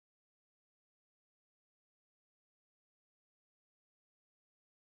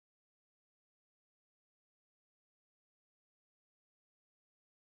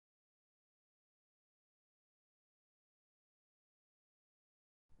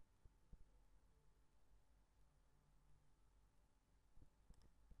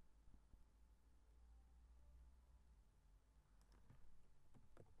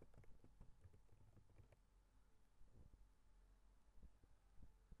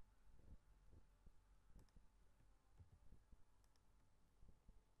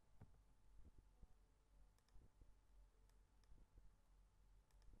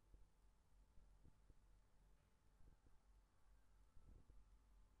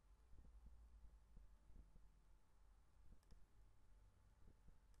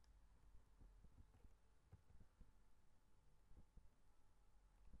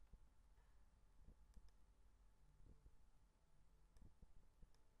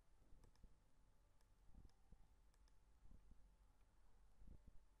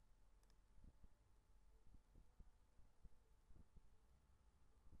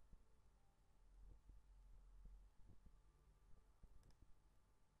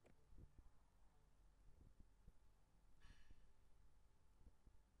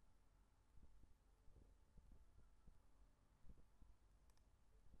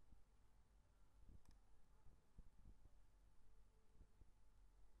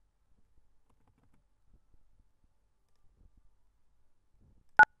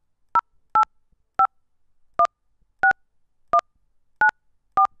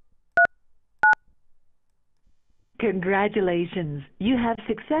Congratulations! You have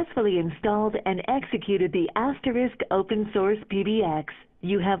successfully installed and executed the Asterisk open source PBX.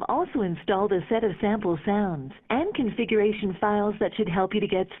 You have also installed a set of sample sounds and configuration files that should help you to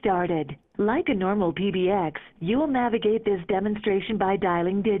get started. Like a normal PBX, you will navigate this demonstration by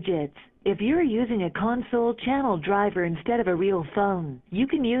dialing digits. If you are using a console channel driver instead of a real phone, you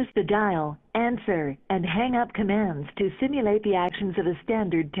can use the dial, answer, and hang up commands to simulate the actions of a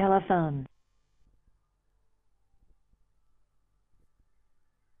standard telephone.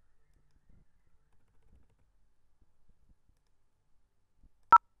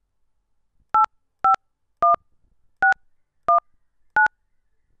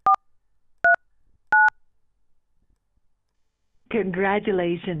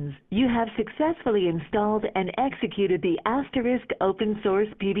 Congratulations! You have successfully installed and executed the Asterisk open source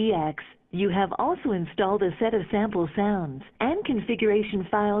PBX. You have also installed a set of sample sounds and configuration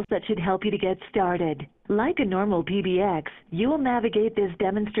files that should help you to get started. Like a normal PBX, you will navigate this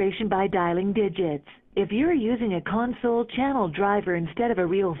demonstration by dialing digits. If you are using a console channel driver instead of a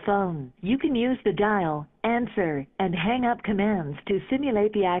real phone, you can use the dial, answer, and hang up commands to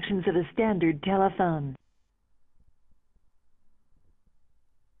simulate the actions of a standard telephone.